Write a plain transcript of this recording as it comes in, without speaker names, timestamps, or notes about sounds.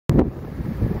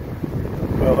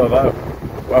Hello,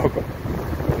 welcome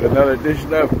to another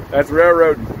edition of That's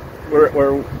Railroading,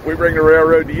 where we bring the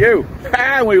railroad to you.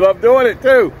 And we love doing it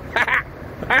too.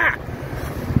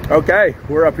 Okay,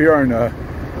 we're up here on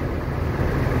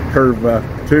curve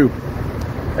 2,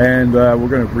 and we're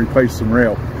going to replace some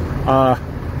rail.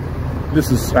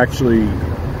 This is actually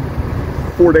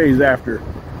 5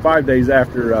 days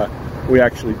after we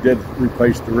actually did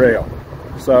replace the rail.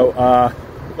 So a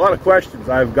lot of questions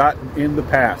I've gotten in the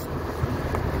past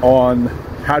on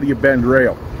how do you bend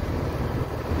rail.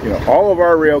 You know, all of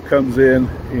our rail comes in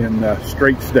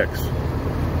straight sticks,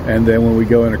 and then when we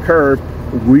go in a curve,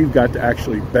 we've got to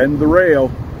actually bend the rail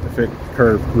to fit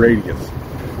curve radius.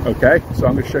 Okay, so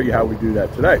I'm going to show you how we do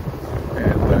that today,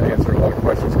 and answer a lot of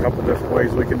questions. A couple different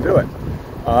ways we can do it.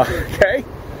 Okay,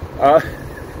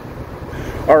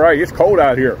 all right, it's cold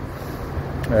out here,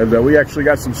 and we actually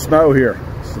got some snow here.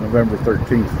 It's November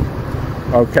 13th.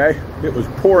 Okay, it was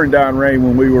pouring down rain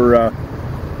when we were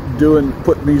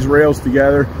putting these rails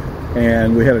together,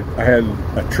 and I had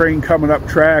a train coming up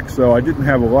track, so I didn't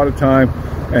have a lot of time.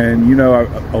 And you know,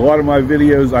 a lot of my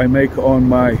videos I make on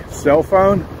my cell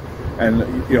phone, and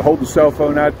you hold the cell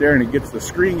phone out there and the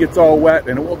screen gets all wet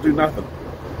and it won't do nothing.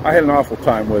 I had an awful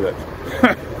time with it.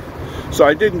 So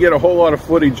I didn't get a whole lot of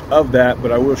footage of that,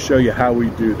 but I will show you how we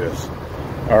do this.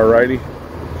 Alrighty.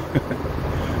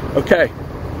 Okay,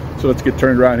 so let's get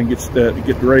turned around and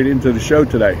get right into the show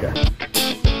today here.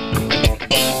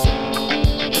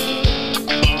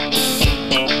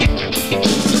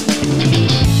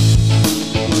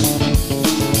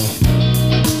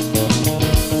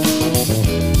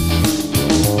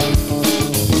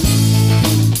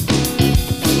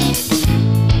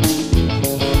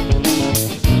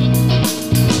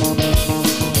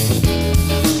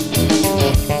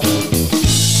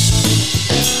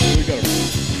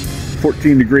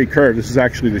 14-degree curve. This is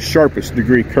actually the sharpest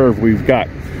degree curve we've got.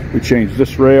 We changed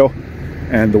this rail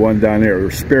and the one down there.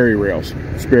 They're Sperry rails.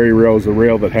 Sperry rail is a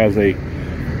rail that has a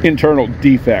internal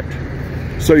defect.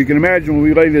 So you can imagine when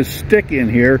we lay this stick in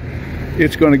here,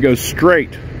 it's going to go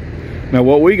straight. Now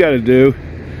what we got to do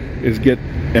is get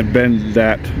and bend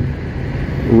that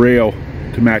rail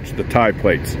to match the tie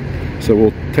plates. So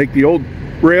we'll take the old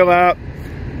rail out,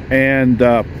 and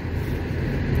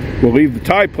we'll leave the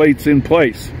tie plates in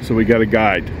place, so we got a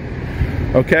guide.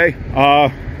 Okay,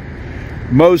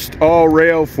 most all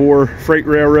rail for freight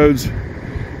railroads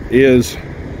is,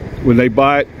 when they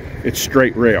buy it, it's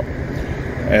straight rail.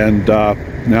 And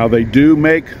now they do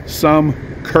make some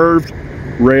curved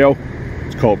rail.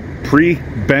 It's called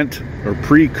pre-bent or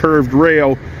pre-curved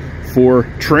rail for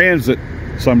transit.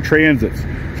 Some transits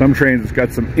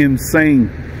got some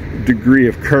insane degree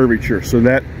of curvature, so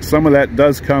that some of that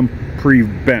does come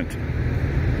pre-bent.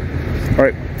 All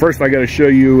right, first I got to show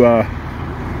you,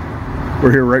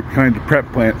 we're here right behind the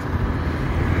prep plant.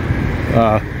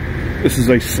 This is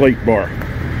a slate bar.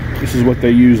 This is what they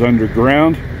use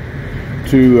underground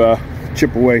to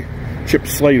chip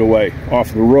slate away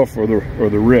off the roof or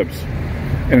the ribs,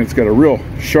 and it's got a real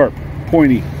sharp,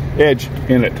 pointy edge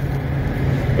in it.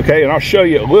 Okay, and I'll show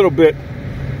you a little bit.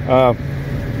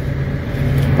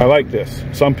 I like this.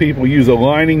 Some people use a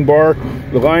lining bar.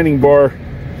 The lining bar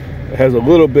has a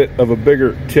little bit of a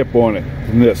bigger tip on it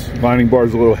than this. Lining bar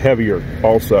is a little heavier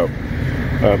also,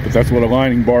 but that's what a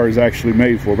lining bar is actually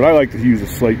made for. But I like to use the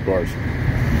slate bars.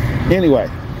 Anyway,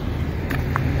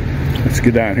 let's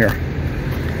get down here.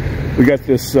 We got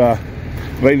this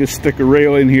latest stick of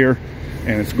rail in here,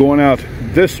 and it's going out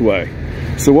this way.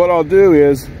 So what I'll do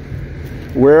is,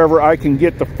 wherever I can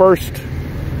get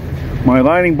my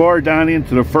lining bar down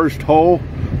into the first hole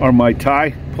on my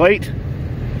tie plate,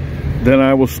 then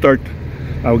I will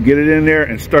get it in there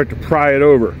and start to pry it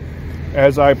over.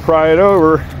 As I pry it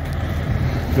over,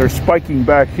 they're spiking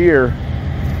back here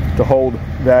to hold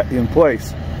that in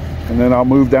place. And then I'll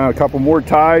move down a couple more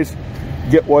ties,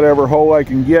 get whatever hole I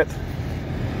can get.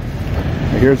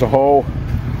 Here's a hole,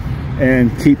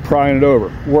 and keep prying it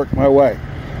over, work my way.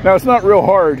 Now it's not real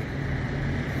hard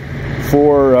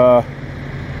for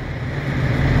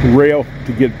rail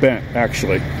to get bent,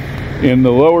 actually. In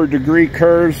the lower degree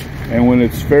curves, and when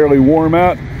it's fairly warm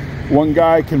out, one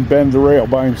guy can bend the rail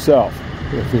by himself.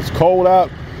 If it's cold out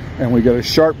and we got a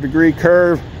sharp degree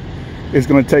curve, it's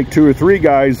going to take 2 or 3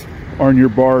 guys on your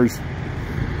bars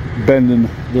bending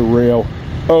the rail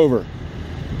over.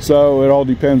 So it all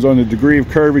depends on the degree of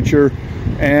curvature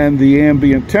and the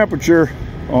ambient temperature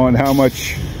on how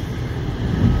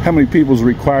many people is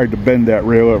required to bend that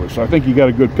rail over. So I think you got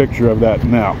a good picture of that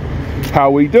now.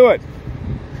 How we do it.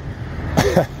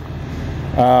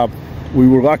 We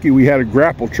were lucky we had a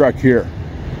grapple truck here.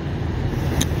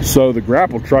 So the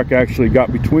grapple truck actually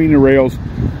got between the rails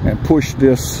and pushed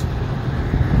this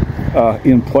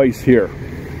in place here.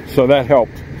 So that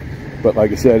helped. But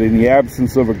like I said, in the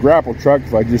absence of a grapple truck,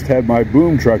 if I just had my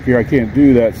boom truck here, I can't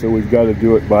do that, so we've got to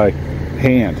do it by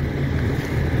hand.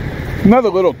 Another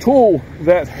little tool,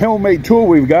 that homemade tool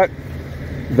we've got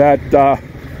that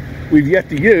we've yet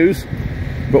to use,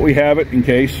 but we have it in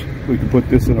case. We can put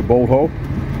this in a bolt hole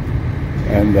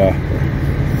and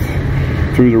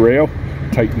through the rail,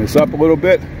 tighten this up a little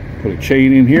bit, put a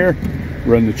chain in here,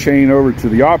 run the chain over to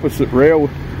the opposite rail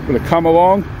with a come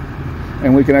along,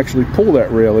 and we can actually pull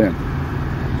that rail in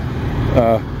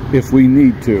if we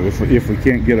need to, if we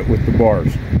can't get it with the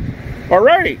bars.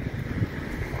 Alrighty,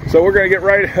 so we're gonna get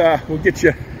right, we'll get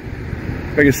you,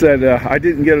 like I said, I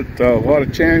didn't get a lot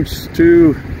of chance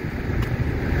to,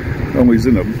 when we was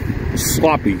in a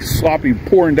sloppy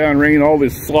pouring down rain, all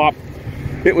this slop.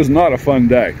 It was not a fun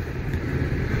day,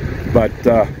 but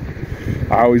I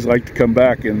always like to come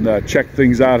back and check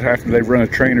things out after they've run a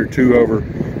train or two over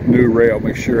new rail,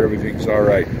 make sure everything's all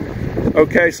right.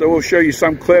 Okay, so we'll show you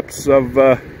some clips of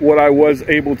what I was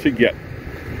able to get.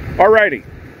 Alrighty,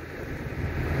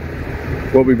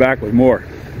 we'll be back with more.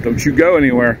 Don't you go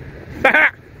anywhere.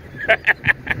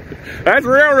 That's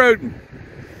railroading.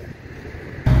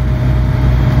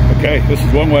 Okay, this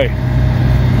is one way.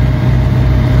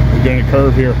 We're getting a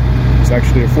curve here. It's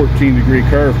actually a 14-degree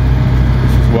curve.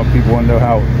 This is what people want to know,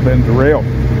 how to bend the rail.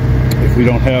 If we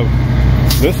don't have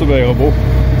this available,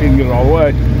 you can get it all the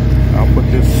way. I'll put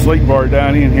this slate bar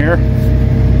down in here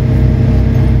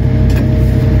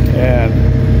and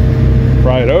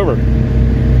pry it over.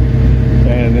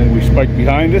 And then we spike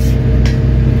behind us,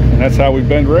 and that's how we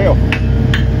bend rail.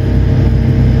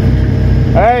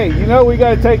 Hey, you know we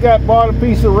got to take that bottom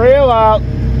piece of rail out.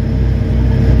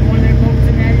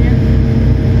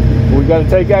 We got to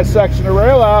take that section of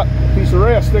rail out. Piece of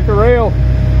rail, stick of rail.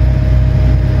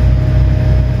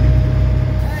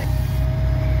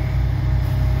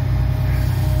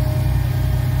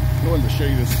 I wanted to show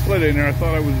you the split in there. I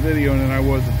thought I was videoing and I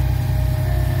wasn't.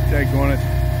 Take on it.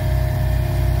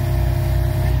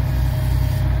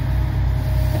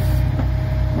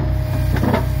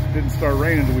 Didn't start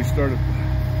raining until we started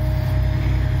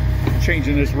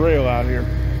changing this rail out here.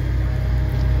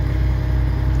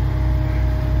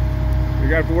 We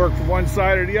got to work from one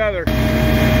side or the other.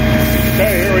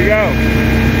 Okay, here we go.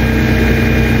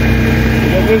 We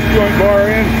got this joint bar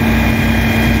in.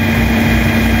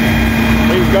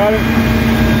 He's got it.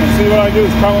 And see, what I do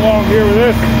is come along here with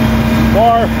this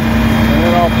bar, and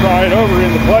then I'll pry it over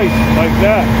into place like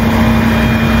that.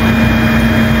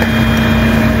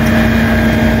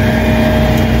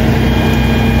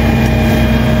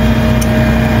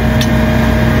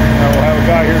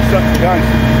 Guy here, something behind.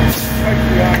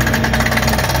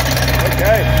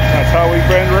 Okay, that's how we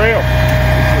bend rail.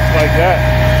 Just like that.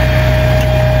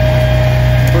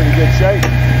 Pretty good shape.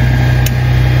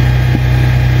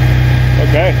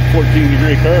 Okay,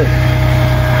 14-degree curve.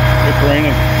 It's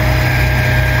raining.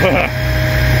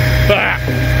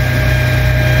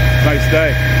 Nice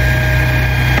day.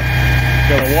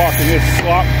 Gotta walk in this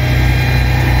slop.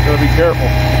 Gotta be careful.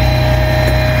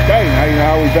 Okay, now you know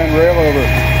how we bend rail over.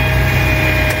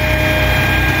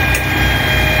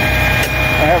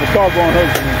 I have a dog on her,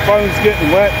 the phone's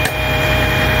getting wet,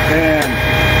 and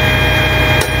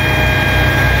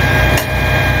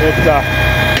it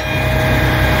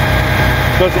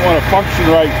doesn't want to function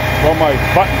right while my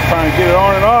button's trying to get it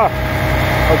on and off.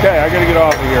 Okay, I gotta get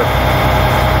off of here.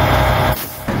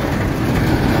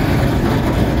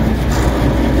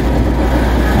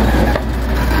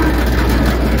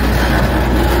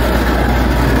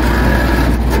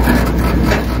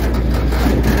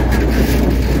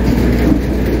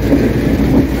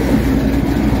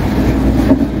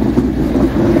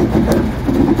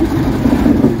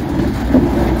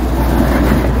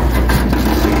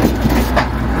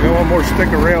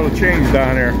 Stick of rail to change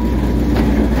down there,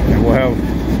 and we'll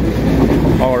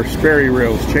have all our Sperry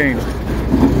rails changed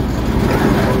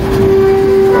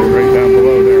right down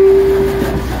below there.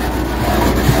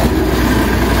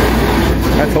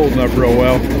 That's holding up real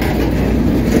well.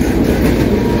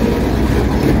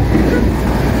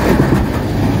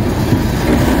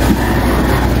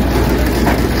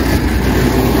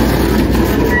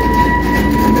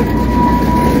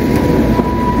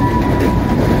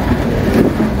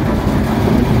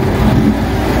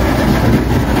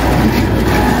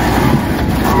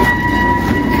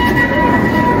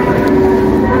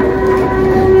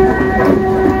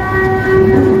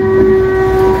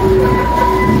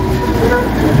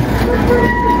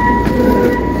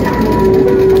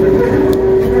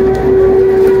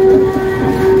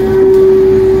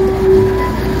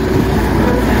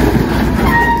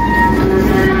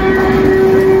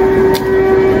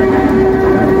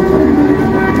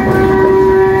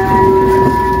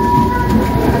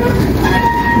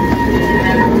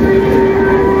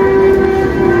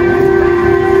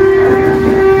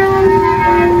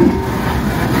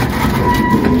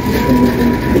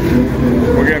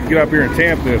 here and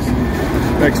tamp this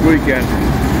next weekend.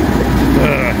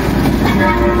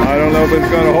 I don't know if it's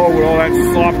going to hold with all that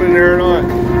slop in there or not.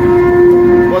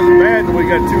 It wasn't bad that we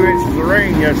got 2 inches of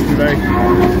rain yesterday.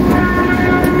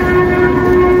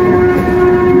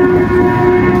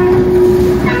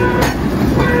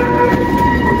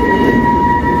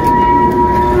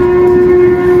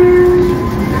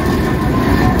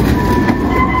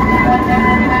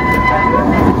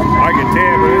 I can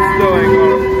tamp it, it still ain't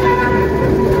gonna.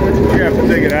 You have to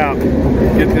dig it out,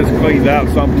 get this cleaned out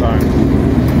sometime.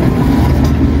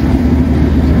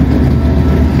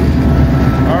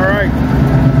 All right.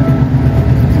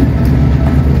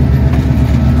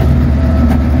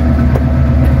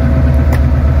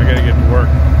 I gotta get to work.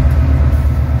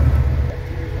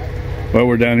 Well,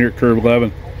 we're down here at curve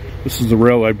 11. This is the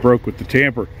rail I broke with the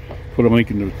tamper. Put a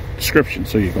link in the description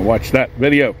so you can watch that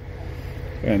video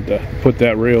and put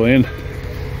that rail in.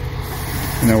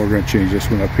 And now we're going to change this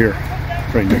one up here,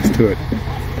 right next to it.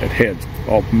 That head's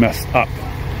all messed up.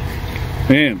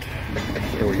 And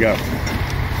there we go.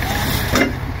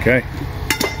 Okay.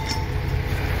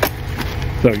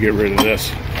 So I'll get rid of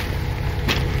this.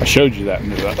 I showed you that in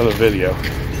the other video.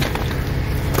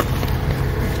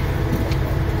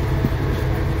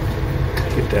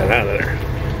 Get that out of there.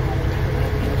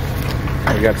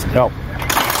 I got some help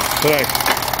today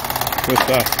with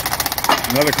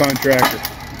another contractor,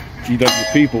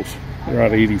 GW Peoples. They're out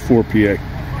of 84 PA.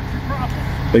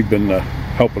 They've been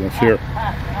helping us here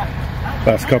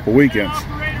last couple weekends.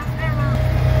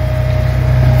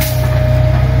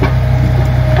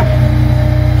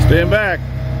 Stand back.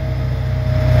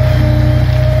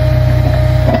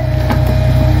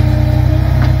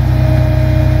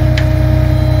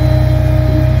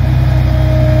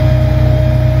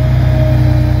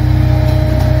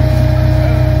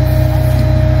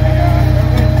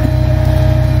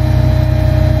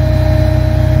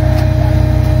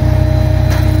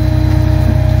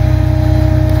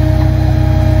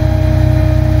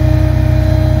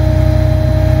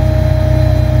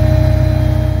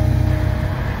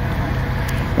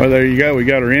 Well, there you go. We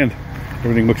got her in.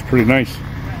 Everything looks pretty nice.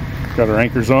 Got our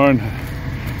anchors on.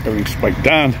 Everything's spiked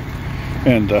down.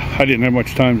 And I didn't have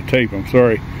much time to tape. I'm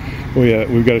sorry.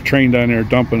 We've got a train down there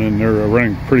dumping, and they're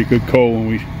running pretty good coal.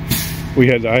 And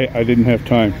I didn't have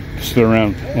time to sit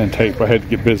around and tape. I had to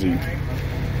get busy.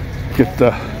 Get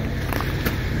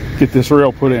this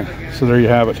rail put in. So there you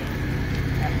have it.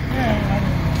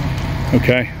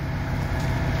 Okay.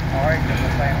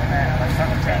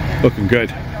 Looking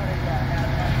good.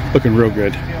 Looking real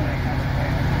good.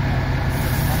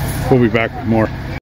 We'll be back with more.